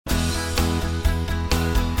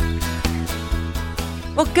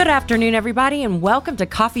Well, good afternoon, everybody, and welcome to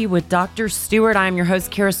Coffee with Dr. Stewart. I'm your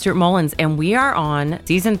host, Kara Stewart Mullins, and we are on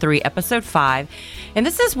Season 3, Episode 5. And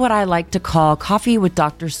this is what I like to call Coffee with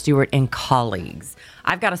Dr. Stewart and Colleagues.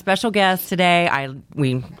 I've got a special guest today.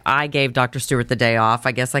 I gave Dr. Stewart the day off,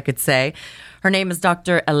 I guess I could say. Her name is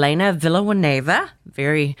Dr. Elena Villanueva.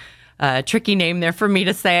 Very tricky name there for me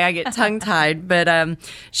to say. I get tongue-tied. But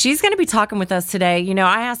she's going to be talking with us today. You know,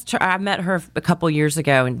 I met her a couple years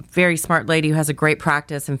ago, and very smart lady who has a great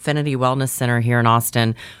practice, Infinity Wellness Center here in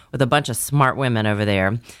Austin, with a bunch of smart women over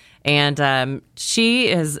there. And she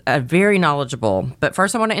is very knowledgeable. But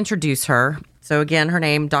first, I want to introduce her. So again, her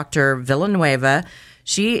name, Dr. Villanueva.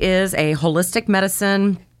 She is a holistic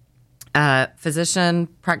medicine physician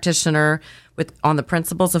practitioner on the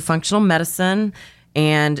principles of functional medicine.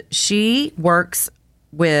 And she works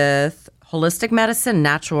with holistic medicine,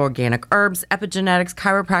 natural organic herbs, epigenetics,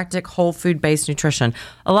 chiropractic, whole food-based nutrition,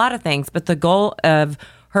 a lot of things. But the goal of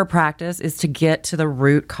her practice is to get to the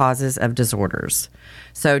root causes of disorders.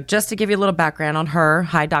 So just to give you a little background on her,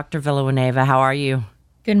 hi, Dr. Villanueva. How are you?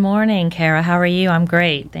 Good morning, Kara. How are you? I'm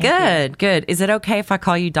great. Thank you. Good. Is it okay if I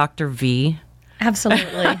call you Dr. V?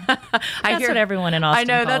 Absolutely. That's what everyone in Austin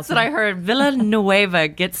I know, that's what I heard. Villanueva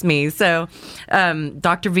gets me. So,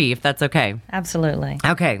 Dr. V, if that's okay. Absolutely.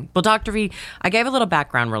 Okay. Well, Dr. V, I gave a little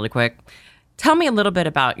background really quick. Tell me a little bit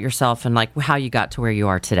about yourself and like how you got to where you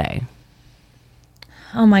are today.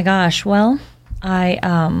 Oh my gosh. Well, I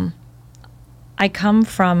come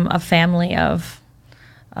from a family of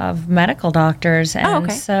medical doctors,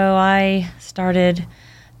 and so I started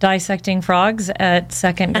dissecting frogs at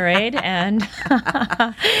second grade, and it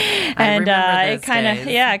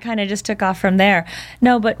kind of just took off from there.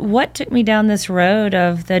 No, but what took me down this road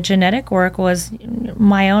of the genetic work was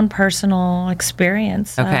my own personal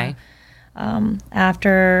experience. Okay.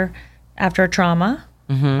 After a trauma.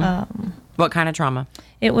 Mm-hmm. What kind of trauma?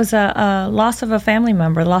 It was a loss of a family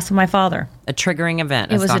member, the loss of my father. A triggering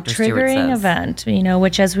event. It was Dr. a triggering event,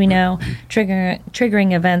 which, as we know,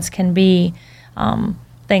 triggering events can be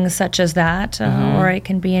things such as that, or it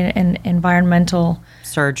can be an environmental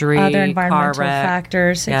surgery, other environmental car wreck.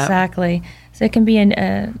 factors. Yep. Exactly. So it can be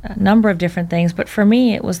a number of different things. But for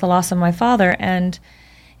me, it was the loss of my father, and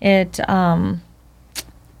it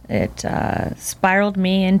spiraled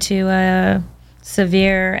me into a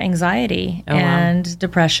severe anxiety and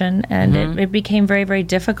depression, and it became very, very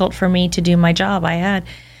difficult for me to do my job. I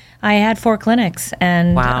had 4 clinics,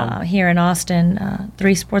 and here in Austin,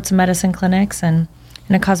 3 sports medicine clinics, and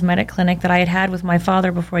a cosmetic clinic that I had with my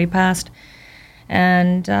father before he passed.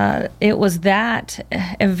 And it was that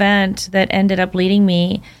event that ended up leading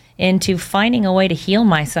me into finding a way to heal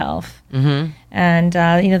myself. Mm-hmm. And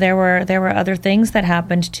there were other things that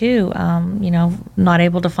happened too. Not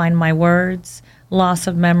able to find my words, loss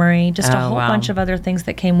of memory, just a whole bunch of other things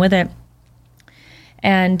that came with it.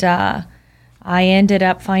 And I ended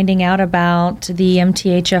up finding out about the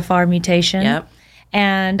MTHFR mutation. Yep.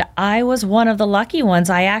 And I was one of the lucky ones.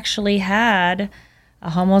 I actually had a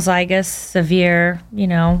homozygous severe,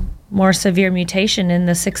 more severe mutation in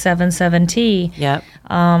the 677T. Yep.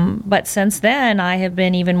 But since then, I have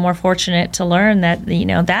been even more fortunate to learn that,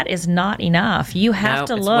 that is not enough. You have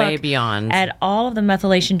to look way beyond at all of the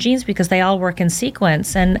methylation genes because they all work in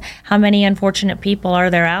sequence. And how many unfortunate people are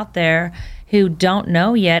there out there who don't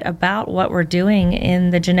know yet about what we're doing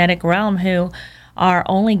in the genetic realm, who are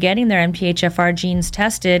only getting their MTHFR genes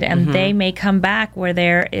tested, and they may come back where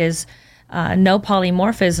there is no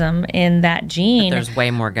polymorphism in that gene. But there's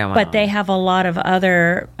way more going on. But they have a lot of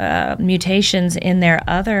other mutations in their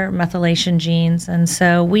other methylation genes. And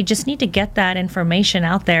so we just need to get that information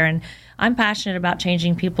out there. And I'm passionate about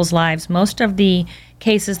changing people's lives. Most of the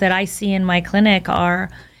cases that I see in my clinic are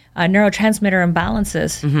neurotransmitter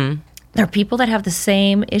imbalances. Mm-hmm. There are people that have the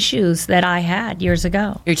same issues that I had years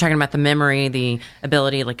ago. You're talking about the memory, the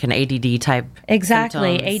ability, like an ADD type.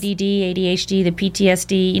 Exactly, symptoms. ADD, ADHD, the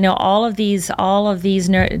PTSD. All of these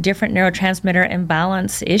different neurotransmitter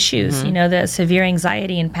imbalance issues. Mm-hmm. The severe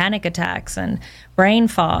anxiety and panic attacks and brain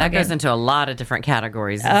fog. That goes into a lot of different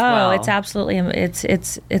categories as well. Oh, it's absolutely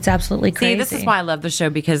absolutely crazy. See, this is why I love the show,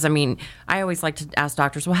 because I always like to ask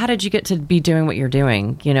doctors, well, how did you get to be doing what you're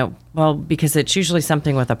doing? Well, because it's usually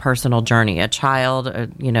something with a personal journey. A child,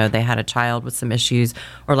 they had a child with some issues,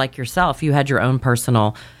 or like yourself, you had your own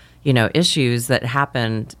personal issues that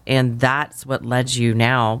happened, and that's what led you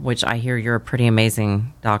now, which I hear you're a pretty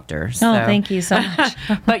amazing doctor. So. Oh, thank you so much.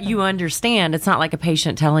 But you understand, it's not like a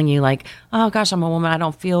patient telling you like, oh gosh, I'm a woman, I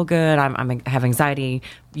don't feel good, I have anxiety.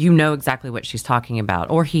 You know exactly what she's talking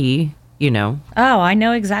about, or he, Oh, I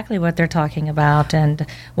know exactly what they're talking about. And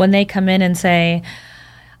when they come in and say,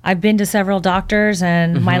 I've been to several doctors,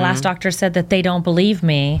 and my last doctor said that they don't believe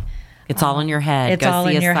me. It's all in your head. It's Go all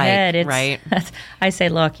see in a your psych, head. right? I say,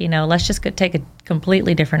 look, let's just take a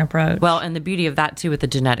completely different approach. Well, and the beauty of that too with the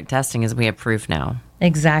genetic testing is we have proof now.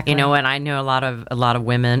 Exactly. And I know a lot of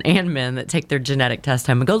women and men that take their genetic test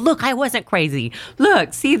home and go, look, I wasn't crazy.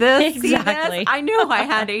 Look, see this? Exactly. See this? I knew I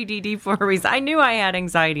had ADD for a reason. I knew I had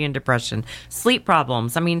anxiety and depression, sleep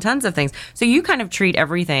problems. Tons of things. So you kind of treat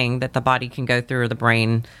everything that the body can go through or the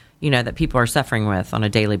brain, that people are suffering with on a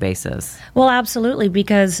daily basis. Well, absolutely,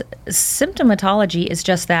 because symptomatology is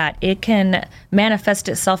just that. It can manifest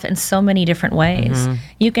itself in so many different ways.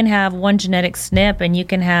 You can have one genetic SNP and you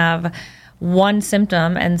can have one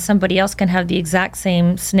symptom, and somebody else can have the exact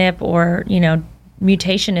same SNP or,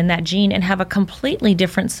 mutation in that gene and have a completely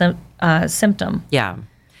different symptom. Yeah.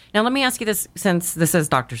 Now, let me ask you this, since this is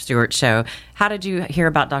Dr. Stewart's show. How did you hear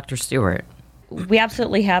about Dr. Stewart? We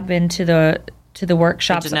absolutely have been to the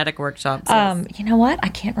workshops. The genetic workshops. Yes. You know what? I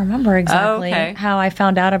can't remember exactly how I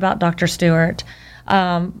found out about Dr. Stewart.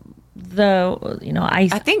 I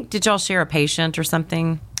think, did y'all share a patient or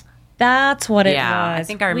something? That's what it was. I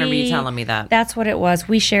think I remember you telling me that. That's what it was.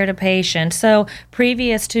 We shared a patient. So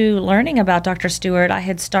previous to learning about Dr. Stewart, I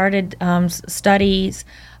had started studies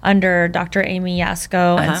under Dr. Amy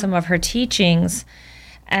Yasko and some of her teachings.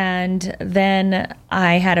 And then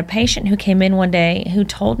I had a patient who came in one day who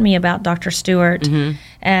told me about Dr. Stewart.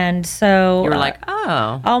 And so... You were like,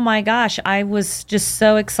 oh. Oh my gosh. I was just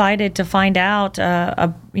so excited to find out,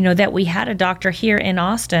 that we had a doctor here in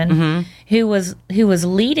Austin who was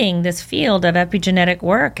leading this field of epigenetic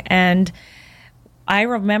work. And I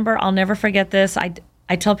remember, I'll never forget this.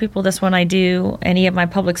 I tell people this when I do any of my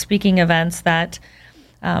public speaking events, that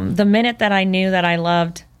the minute that I knew that I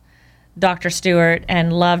loved Dr. Stewart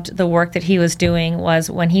and loved the work that he was doing was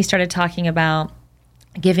when he started talking about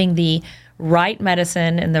giving the right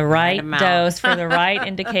medicine in the right dose for the right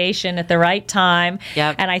indication at the right time.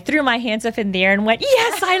 Yep. And I threw my hands up in the air and went,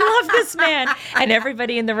 yes, I love this man. And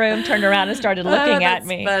everybody in the room turned around and started looking at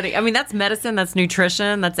me. Funny. That's medicine, that's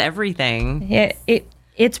nutrition, that's everything.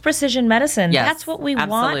 It's precision medicine. Yes, that's what we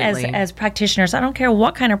absolutely. want as practitioners. I don't care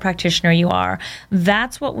what kind of practitioner you are.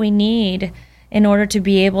 That's what we need in order to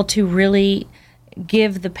be able to really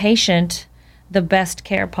give the patient the best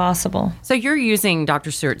care possible. So you're using Dr.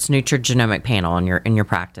 Stewart's nutrigenomic panel in your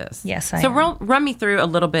practice. Yes, I am. So run me through a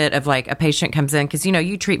little bit of a patient comes in, because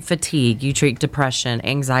you treat fatigue, you treat depression,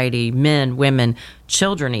 anxiety, men, women,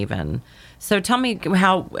 children even. So tell me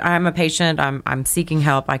how I'm a patient, I'm seeking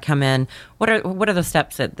help, I come in. What are the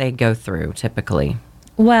steps that they go through typically?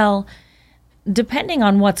 Well, depending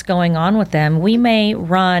on what's going on with them, we may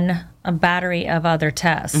run a battery of other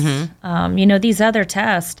tests. These other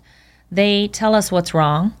tests, they tell us what's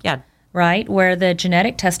wrong. Yeah. Right? Where the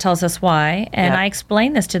genetic test tells us why. And I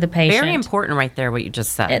explain this to the patient. Very important right there, what you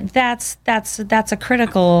just said. That's a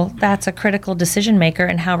critical decision maker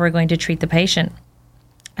in how we're going to treat the patient.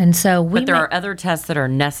 And so But there are other tests that are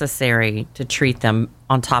necessary to treat them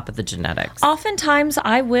on top of the genetics. Oftentimes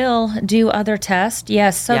I will do other tests,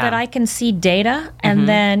 yes, so that I can see data. And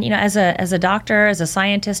then, as a doctor, as a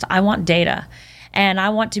scientist, I want data. And I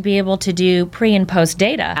want to be able to do pre and post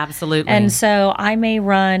data. Absolutely. And so I may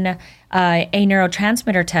run a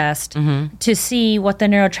neurotransmitter test to see what the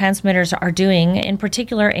neurotransmitters are doing, in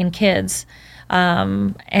particular in kids.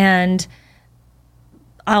 And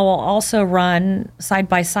I will also run side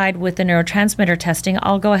by side with the neurotransmitter testing.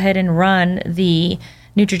 I'll go ahead and run the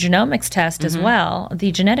nutrigenomics test as well,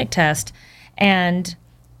 the genetic test. And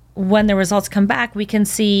when the results come back, we can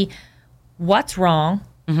see what's wrong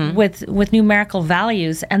with numerical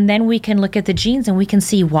values. And then we can look at the genes and we can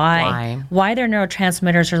see why their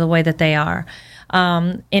neurotransmitters are the way that they are.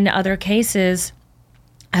 In other cases,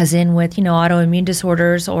 as in with, autoimmune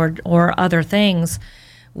disorders or other things,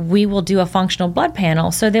 we will do a functional blood panel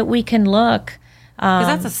so that we can look. Because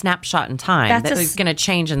that's a snapshot in time that is going to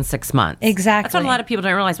change in 6 months. Exactly. That's what a lot of people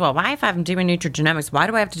don't realize. Well, why, if I'm doing nutrigenomics, why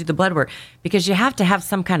do I have to do the blood work? Because you have to have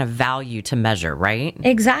some kind of value to measure, right?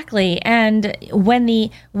 Exactly. And when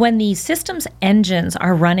the system's engines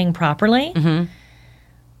are running properly,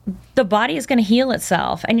 the body is going to heal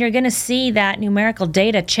itself, and you're going to see that numerical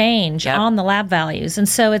data change on the lab values. And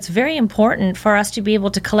so it's very important for us to be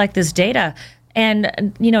able to collect this data.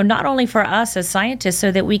 And, not only for us as scientists so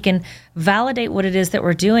that we can validate what it is that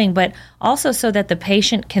we're doing, but also so that the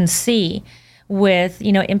patient can see with,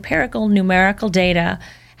 empirical numerical data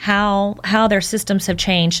how their systems have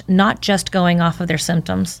changed, not just going off of their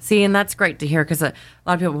symptoms. See, and that's great to hear, because a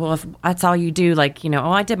lot of people, well, if that's all you do, I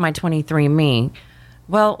did my 23andMe.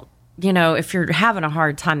 Well, if you're having a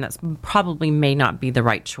hard time, that's probably may not be the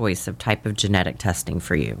right choice of type of genetic testing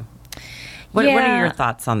for you. What are your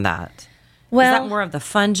thoughts on that? Well, is that more of the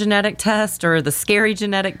fun genetic test or the scary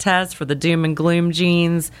genetic test for the doom and gloom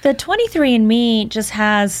genes? The 23andMe just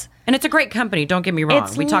has... And it's a great company, don't get me wrong.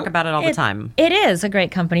 We talk about it all the time. It is a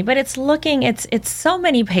great company, but it's so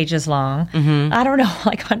many pages long. Mm-hmm. I don't know,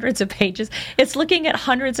 like hundreds of pages. It's looking at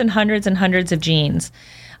hundreds and hundreds and hundreds of genes.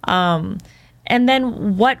 And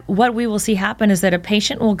then what we will see happen is that a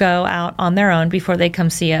patient will go out on their own before they come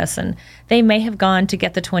see us, and they may have gone to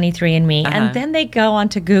get the 23andMe, and then they go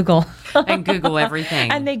onto Google. And Google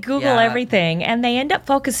everything. And they Google everything, and they end up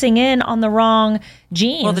focusing in on the wrong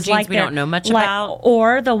genes. Well, the genes we don't know much about.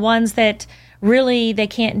 Or the ones that really they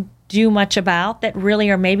can't do much about, that really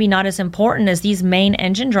are maybe not as important as these main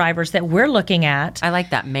engine drivers that we're looking at. I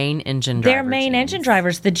like that, main engine driver. They're main engine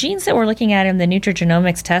drivers. The genes that we're looking at in the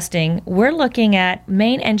nutrigenomics testing, we're looking at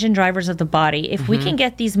main engine drivers of the body. If we can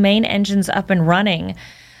get these main engines up and running,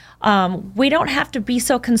 we don't have to be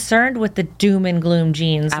so concerned with the doom and gloom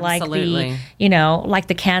genes. Absolutely. like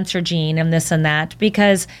the cancer gene and this and that,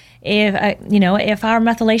 because if our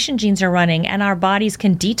methylation genes are running and our bodies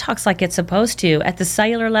can detox like it's supposed to at the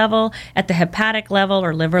cellular level, at the hepatic level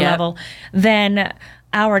or liver level, then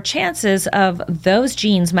our chances of those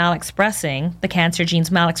genes malexpressing, the cancer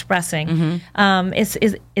genes malexpressing,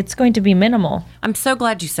 it's going to be minimal. I'm so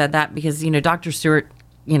glad you said that, because Dr. Stewart,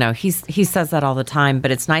 he says that all the time,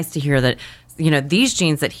 but it's nice to hear that these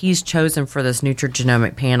genes that he's chosen for this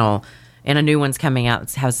nutrigenomic panel, and a new one's coming out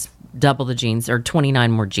that has double the genes, or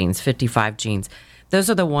 29 more genes, 55 genes. Those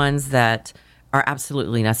are the ones that are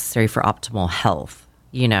absolutely necessary for optimal health,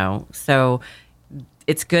 So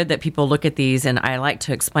it's good that people look at these, and I like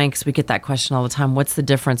to explain, because we get that question all the time, what's the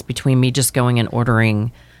difference between me just going and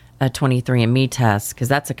ordering a 23andMe test, because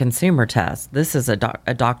that's a consumer test. This is a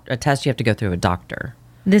test you have to go through a doctor.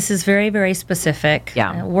 This is very, very specific.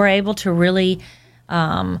 Yeah. We're able to really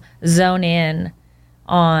zone in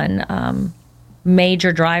on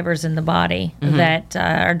major drivers in the body that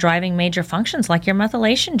are driving major functions, like your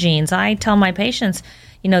methylation genes. I tell my patients,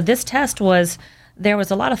 this test there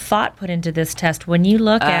was a lot of thought put into this test. When you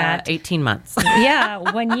look at 18 months. Yeah,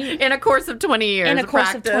 when you in a course of 20 years. In a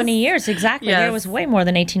course practice. of 20 years, exactly. Yes. There was way more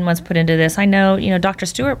than 18 months put into this. I know, Dr.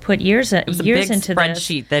 Stewart put years into this. It was a big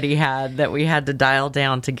spreadsheet that he had that we had to dial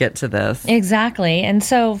down to get to this. Exactly. And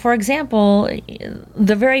so, for example,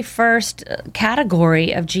 the very first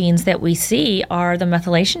category of genes that we see are the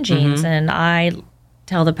methylation genes. And I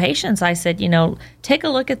tell the patients, I said, take a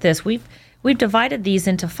look at this. We've divided these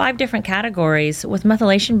into 5 different categories, with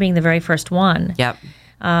methylation being the very first one. Yep.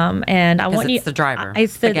 And I want it's the driver.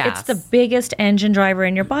 It's the biggest engine driver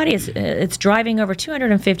in your body. It's driving over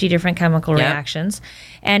 250 different chemical reactions.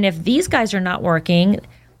 And if these guys are not working,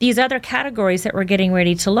 these other categories that we're getting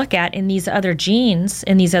ready to look at in these other genes,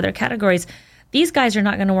 in these other categories, these guys are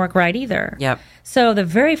not going to work right either. Yep. So the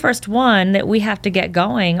very first one that we have to get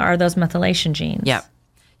going are those methylation genes. Yep.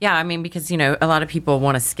 Yeah, I mean, because, a lot of people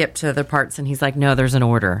want to skip to other parts, and he's like, no, there's an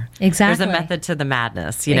order. Exactly. There's a method to the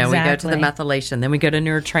madness. We go to the methylation, then we go to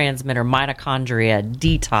neurotransmitter, mitochondria,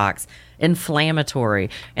 detox, inflammatory.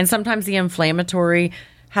 And sometimes the inflammatory,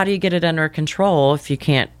 how do you get it under control if you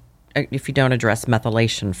don't address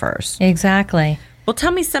methylation first? Exactly. Well, tell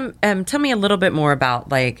me a little bit more about,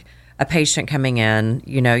 like, a patient coming in.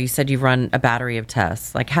 You said you've run a battery of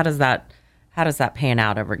tests. Like, how does that pan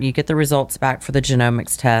out? You get the results back for the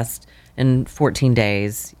genomics test in 14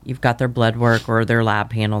 days. You've got their blood work or their lab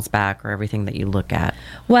panels back, or everything that you look at.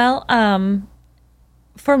 Well,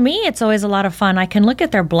 for me, it's always a lot of fun. I can look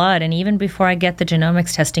at their blood, and even before I get the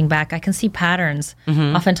genomics testing back, I can see patterns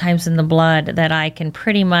oftentimes in the blood that I can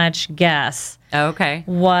pretty much guess. Oh, okay.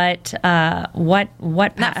 What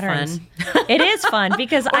patterns? Fun. It is fun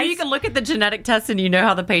because you can look at the genetic test and you know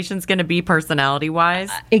how the patient's going to be personality wise.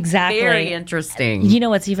 Exactly. Very interesting.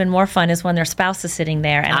 What's even more fun is when their spouse is sitting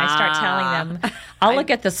there, and I start telling them. I'll look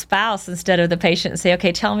at the spouse instead of the patient and say,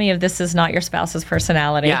 "Okay, tell me if this is not your spouse's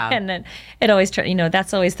personality." Yeah. And then it always,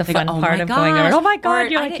 that's always the fun part of going over. Oh my God!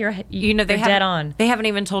 You're dead on. They haven't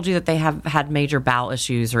even told you that they have had major bowel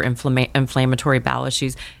issues or inflammatory bowel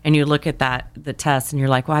issues, and you look at the test and you're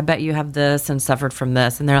like, well, I bet you have this and suffered from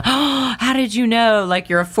this, and they're like, oh, how did you know? Like,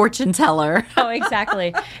 you're a fortune teller. Oh,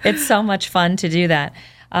 exactly. It's so much fun to do that.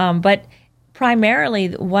 But primarily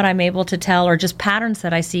what I'm able to tell, or just patterns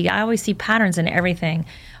that I see, I always see patterns in everything,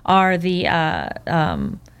 are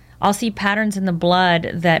I'll see patterns in the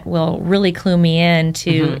blood that will really clue me in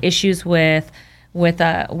to issues with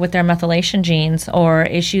their methylation genes, or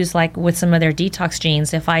issues like with some of their detox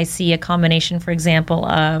genes. If I see a combination, for example,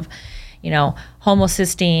 of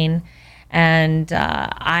homocysteine. And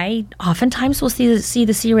I oftentimes will see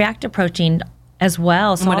the C-reactive protein as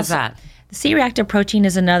well. So what is that? The C-reactive protein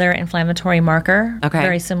is another inflammatory marker,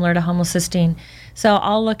 very similar to homocysteine. So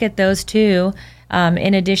I'll look at those too.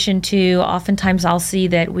 In addition to, oftentimes I'll see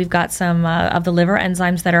that we've got some of the liver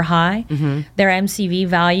enzymes that are high. Their MCV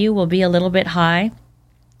value will be a little bit high.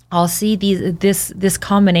 I'll see this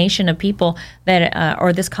combination of people that,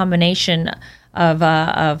 or this combination of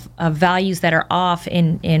values that are off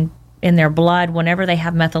in their blood whenever they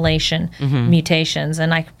have methylation mutations.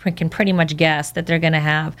 And I can pretty much guess that they're going to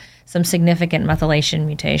have some significant methylation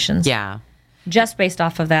mutations. Yeah. Just based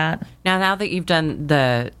off of that. Now that you've done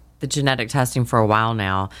the genetic testing for a while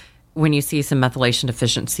now, when you see some methylation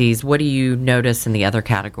deficiencies, what do you notice in the other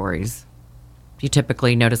categories? Do you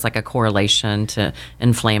typically notice like a correlation to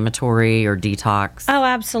inflammatory or detox? Oh,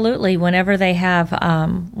 absolutely. Whenever they have,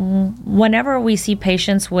 whenever we see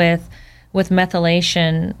patients with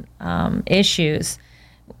methylation issues,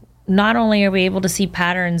 not only are we able to see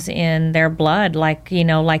patterns in their blood, like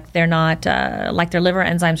they're not, like their liver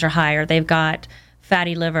enzymes are high or they've got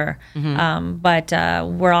fatty liver, but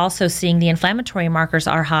we're also seeing the inflammatory markers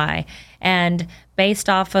are high. And based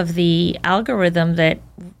off of the algorithm that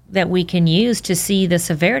we can use to see the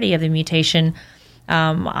severity of the mutation,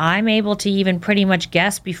 I'm able to even pretty much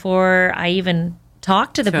guess before I even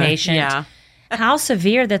talk to the patient how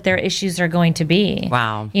severe that their issues are going to be.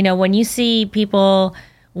 Wow. When you see people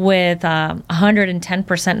with 110%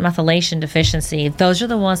 methylation deficiency, those are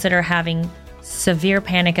the ones that are having severe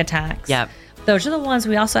panic attacks. Yep. Those are the ones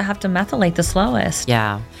we also have to methylate the slowest.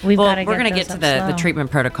 Yeah. We're going to get to the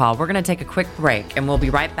treatment protocol. We're going to take a quick break, and we'll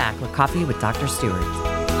be right back with Coffee with Dr. Stewart.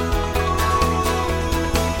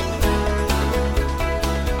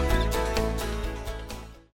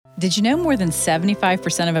 Did you know more than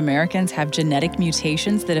 75% of Americans have genetic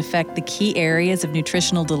mutations that affect the key areas of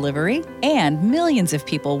nutritional delivery? And millions of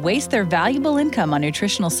people waste their valuable income on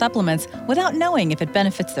nutritional supplements without knowing if it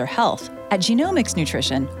benefits their health. At Genomics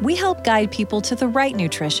Nutrition, we help guide people to the right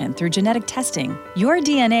nutrition through genetic testing. Your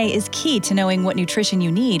DNA is key to knowing what nutrition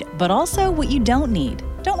you need, but also what you don't need.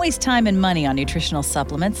 Don't waste time and money on nutritional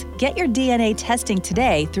supplements. Get your DNA testing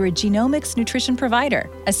today through a Genomics Nutrition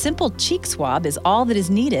provider. A simple cheek swab is all that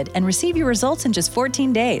is needed and receive your results in just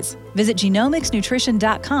 14 days. Visit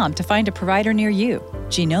genomicsnutrition.com to find a provider near you.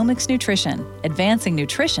 Genomics Nutrition, advancing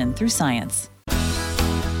nutrition through science.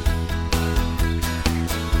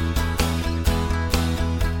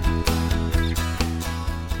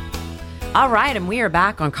 All right, and we are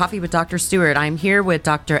back on Coffee with Dr. Stewart. I'm here with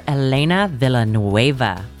Dr. Elena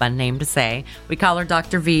Villanueva. Fun name to say. We call her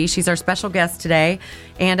Dr. V. She's our special guest today.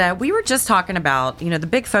 And we were just talking about, the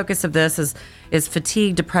big focus of this is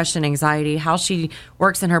fatigue, depression, anxiety, how she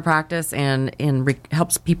works in her practice and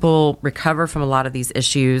helps people recover from a lot of these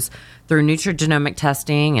issues through nutrigenomic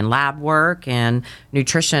testing and lab work and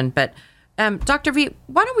nutrition. But Dr. V,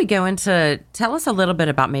 why don't we go into, tell us a little bit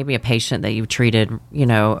about maybe a patient that you've treated,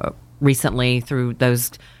 recently through those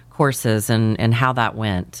courses and how that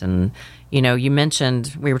went. And, you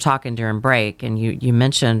mentioned, we were talking during break, and you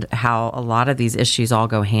mentioned how a lot of these issues all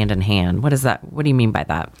go hand in hand. What is that? What do you mean by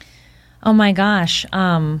that? Oh my gosh.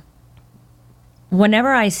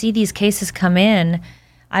 Whenever I see these cases come in,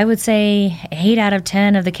 I would say 8 out of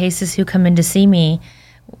 10 of the cases who come in to see me,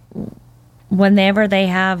 whenever they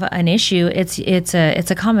have an issue, it's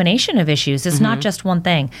a combination of issues. It's not just one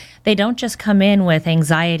thing. They don't just come in with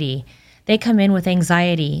anxiety. They come in with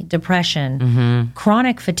anxiety, depression,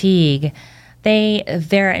 chronic fatigue.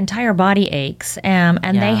 Their entire body aches, and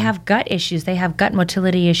they have gut issues. They have gut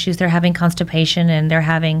motility issues. They're having constipation, and they're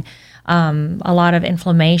having a lot of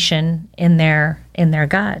inflammation in their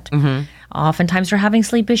gut. Oftentimes they're having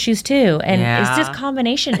sleep issues too, and it's this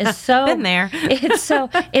combination is so been there. it's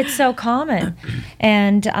so common.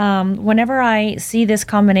 And whenever I see this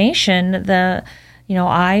combination,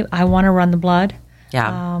 I want to run the blood,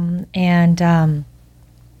 and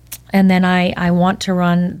then I want to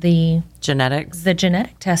run the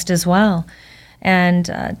genetic test as well.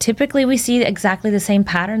 And typically we see exactly the same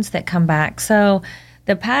patterns that come back. So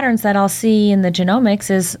the patterns that I'll see in the genomics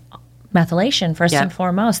is methylation first and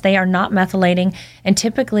foremost. They are not methylating, and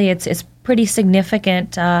typically it's pretty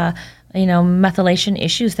significant methylation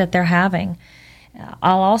issues that they're having.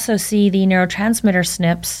 I'll also see the neurotransmitter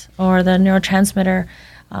SNPs or the neurotransmitter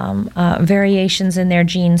variations in their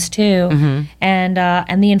genes too, and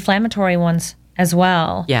the inflammatory ones as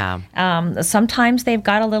well. Sometimes they've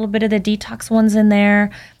got a little bit of the detox ones in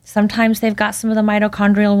there. Sometimes they've got some of the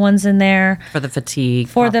mitochondrial ones in there for the fatigue.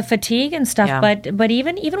 And stuff. Yeah. But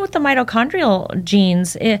even with the mitochondrial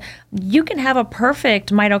genes, you can have a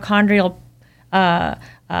perfect mitochondrial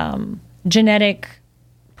genetic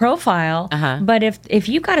profile. But if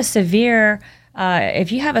you've got a severe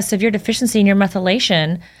if you have a severe deficiency in your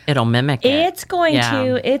methylation, it'll mimic it. It's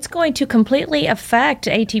going to completely affect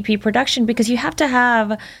ATP production because you have to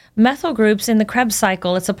have methyl groups in the Krebs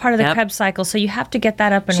cycle. It's a part of the Krebs cycle, so you have to get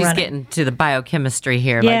that up and running. She's getting to the biochemistry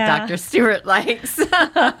here, like Dr. Stewart likes. That's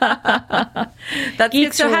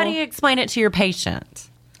good. So how do you explain it to your patient?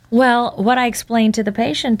 Well, what I explain to the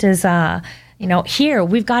patient is, here,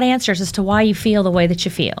 we've got answers as to why you feel the way that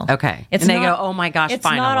you feel. Okay. And they go, oh my gosh, it's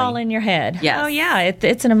finally. It's not all in your head. Yes. Oh, yeah.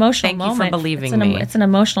 It's an emotional moment. Thank you for believing me. It's an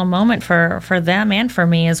emotional moment for them and for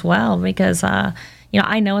me as well because, I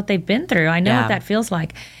know what they've been through. I know what that feels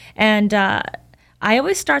like. And I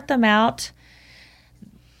always start them out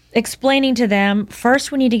explaining to them,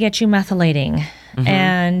 first we need to get you methylating.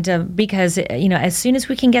 And because, as soon as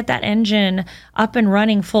we can get that engine up and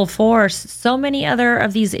running full force, so many other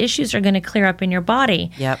of these issues are going to clear up in your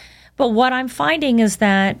body. Yep. But what I'm finding is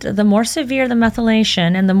that the more severe the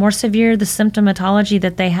methylation and the more severe the symptomatology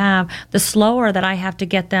that they have, the slower that I have to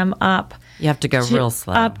get them up. You have to go real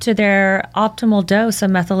slow. Up to their optimal dose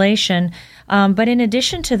of methylation. But in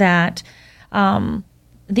addition to that,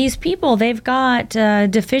 these people, they've got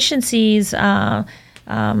deficiencies or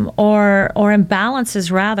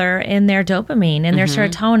imbalances rather in their dopamine, in their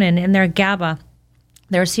serotonin, in their GABA,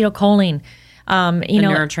 their acetylcholine,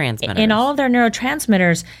 neurotransmitters, in all of their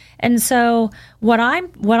neurotransmitters. And so what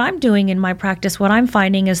I'm doing in my practice, what I'm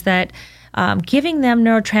finding is that giving them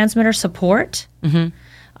neurotransmitter support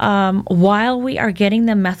while we are getting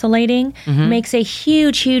them methylating makes a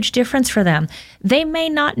huge, huge difference for them. They may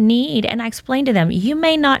not need, and I explained to them, you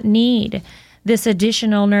may not need this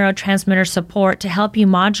additional neurotransmitter support to help you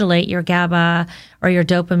modulate your GABA or your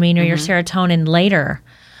dopamine or your serotonin later.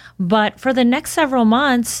 But for the next several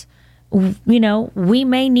months, we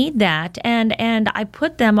may need that. And I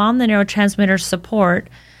put them on the neurotransmitter support,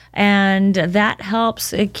 and that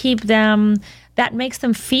helps keep them, that makes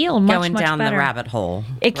them feel much, going much down better. The rabbit hole.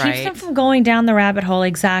 It keeps them from going down the rabbit hole,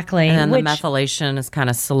 exactly. And then the methylation is kind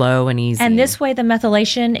of slow and easy. And this way the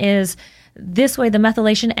methylation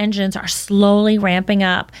engines are slowly ramping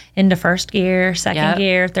up into first gear, second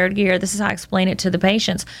gear, third gear. This is how I explain it to the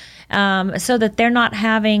patients. So that they're not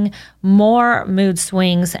having more mood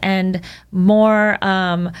swings and more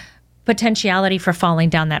potentiality for falling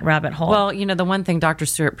down that rabbit hole. Well, the one thing Dr.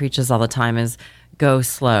 Stewart preaches all the time is go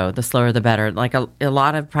slow. The slower, the better. Like a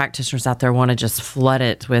lot of practitioners out there want to just flood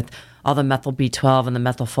it with all the methyl B12 and the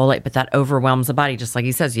methylfolate, but that overwhelms the body. Just like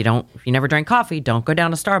he says, if you never drank coffee, don't go down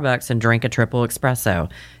to Starbucks and drink a triple espresso.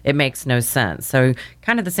 It makes no sense. So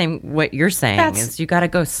kind of the same, what you're saying is you got to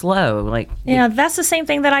go slow. That's the same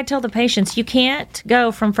thing that I tell the patients. You can't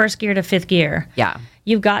go from first gear to fifth gear. Yeah.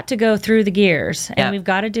 You've got to go through the gears, and we've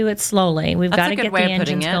got to do it slowly. We've got to get the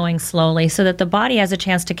engines going slowly so that the body has a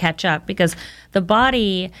chance to catch up, because the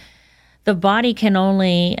body can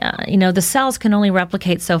only, the cells can only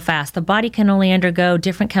replicate so fast. The body can only undergo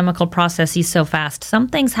different chemical processes so fast. Some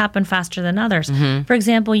things happen faster than others. For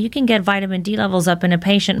example, you can get vitamin D levels up in a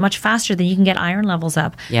patient much faster than you can get iron levels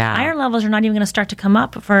up. Yeah. Iron levels are not even going to start to come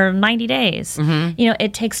up for 90 days.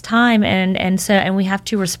 It takes time, and we have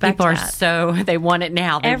to respect People that. They want it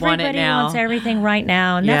now. Everybody wants everything right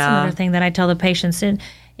now, and that's another thing that I tell the patients.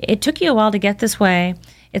 It took you a while to get this way.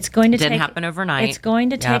 It didn't happen overnight. It's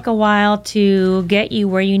going to take a while to get you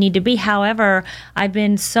where you need to be. However, I've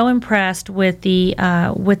been so impressed with the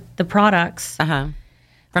products from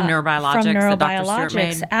neurobiologics. From neurobiologics, that Dr. Stewart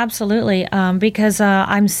made. Absolutely, because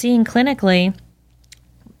I'm seeing clinically,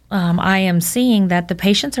 I am seeing that the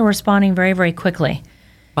patients are responding very, very quickly.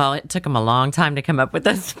 Well, it took them a long time to come up with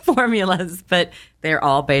those formulas, but they're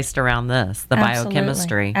all based around this, the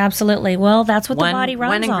biochemistry. Absolutely. Well, that's what the body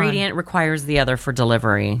runs on. One ingredient requires the other for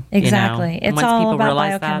delivery. Exactly. It's all about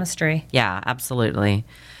biochemistry. Yeah, absolutely.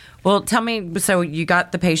 Well, tell me, so you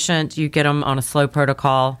got the patient, you get them on a slow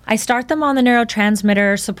protocol. I start them on the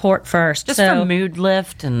neurotransmitter support first. Just for mood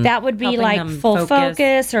lift, and that would be like full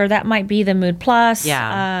focus, or that might be the Mood Plus.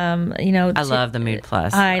 Yeah. I love the Mood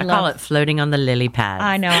Plus. I call it floating on the lily pads.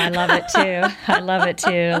 I know, I love it too. I love it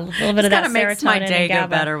too. A little bit of that serotonin makes my day go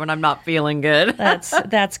better when I'm not feeling good.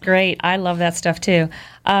 That's great. I love that stuff too.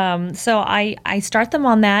 So I start them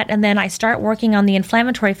on that, and then I start working on the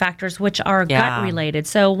inflammatory factors, which are gut related.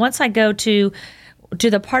 So once I go to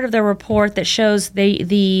the part of the report that shows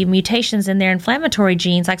the mutations in their inflammatory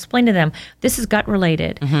genes, I explain to them, this is gut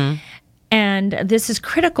related. And this is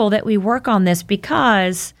critical that we work on this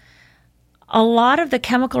because a lot of the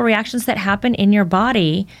chemical reactions that happen in your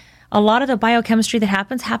body, a lot of the biochemistry that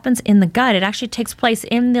happens in the gut. It actually takes place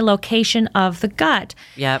in the location of the gut.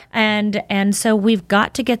 Yep. And so we've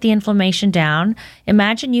got to get the inflammation down.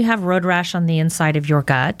 Imagine you have road rash on the inside of your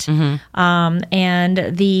gut, and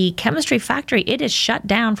the chemistry factory, it is shut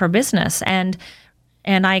down for business.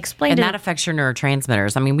 And I explained that affects your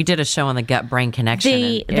neurotransmitters. I mean, we did a show on the gut-brain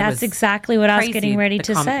connection. That's exactly what I was getting ready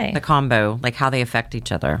to say. The combo, like how they affect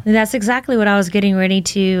each other. That's exactly what I was getting ready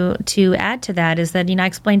to add to that. Is that I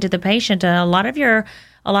explained to the patient a lot of your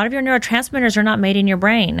neurotransmitters are not made in your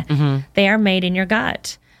brain; they are made in your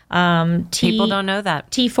gut. People don't know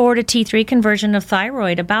that. T4 to T3 conversion of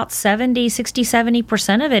thyroid, about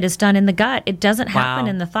 70% of it is done in the gut. It doesn't happen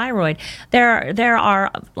in the thyroid. There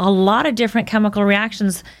are a lot of different chemical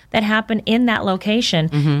reactions that happen in that location.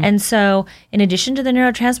 And so in addition to the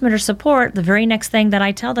neurotransmitter support, the very next thing that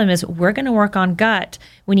I tell them is we're going to work on gut.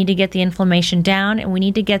 We need to get the inflammation down, and we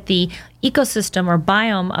need to get the ecosystem or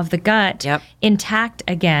biome of the gut intact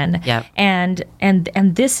again. And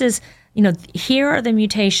this is... here are the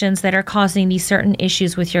mutations that are causing these certain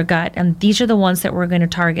issues with your gut, and these are the ones that we're going to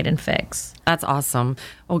target and fix. That's awesome.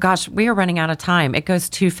 Well, gosh, we are running out of time. It goes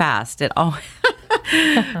too fast. Well,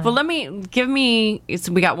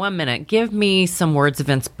 we got 1 minute. Give me some words of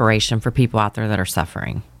inspiration for people out there that are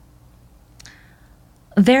suffering.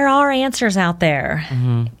 There are answers out there.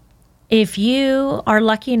 If you are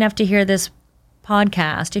lucky enough to hear this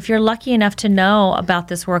podcast, if you're lucky enough to know about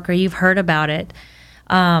this work or you've heard about it,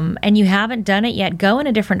 and you haven't done it yet, go in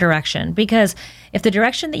a different direction. Because if the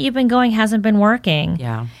direction that you've been going hasn't been working,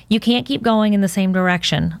 you can't keep going in the same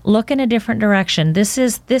direction. Look in a different direction. This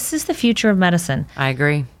is the future of medicine. I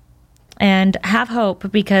agree. And have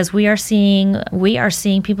hope, because we are seeing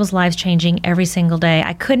people's lives changing every single day.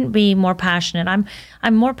 I couldn't be more passionate.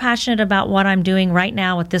 I'm more passionate about what I'm doing right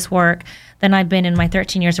now with this work than I've been in my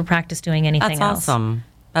 13 years of practice doing anything else. That's awesome.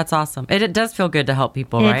 That's awesome. It does feel good to help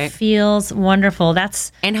people, right? It feels wonderful.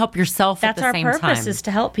 And help yourself at the same time. That's our purpose, is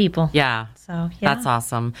to help people. Yeah. So, That's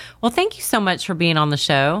awesome. Well, thank you so much for being on the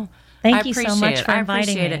show. Thank you so much for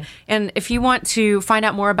inviting me. It. And if you want to find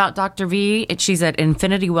out more about Dr. V, she's at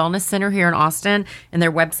Infinity Wellness Center here in Austin, and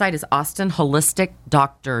their website is Austin Holistic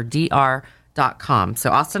Doctor, DR.com. So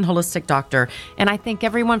Austin Holistic Doctor. And I thank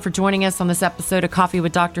everyone for joining us on this episode of Coffee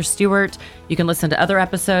with Dr. Stewart. You can listen to other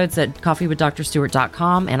episodes at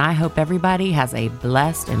coffeewithdrstewart.com. And I hope everybody has a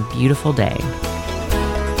blessed and beautiful day.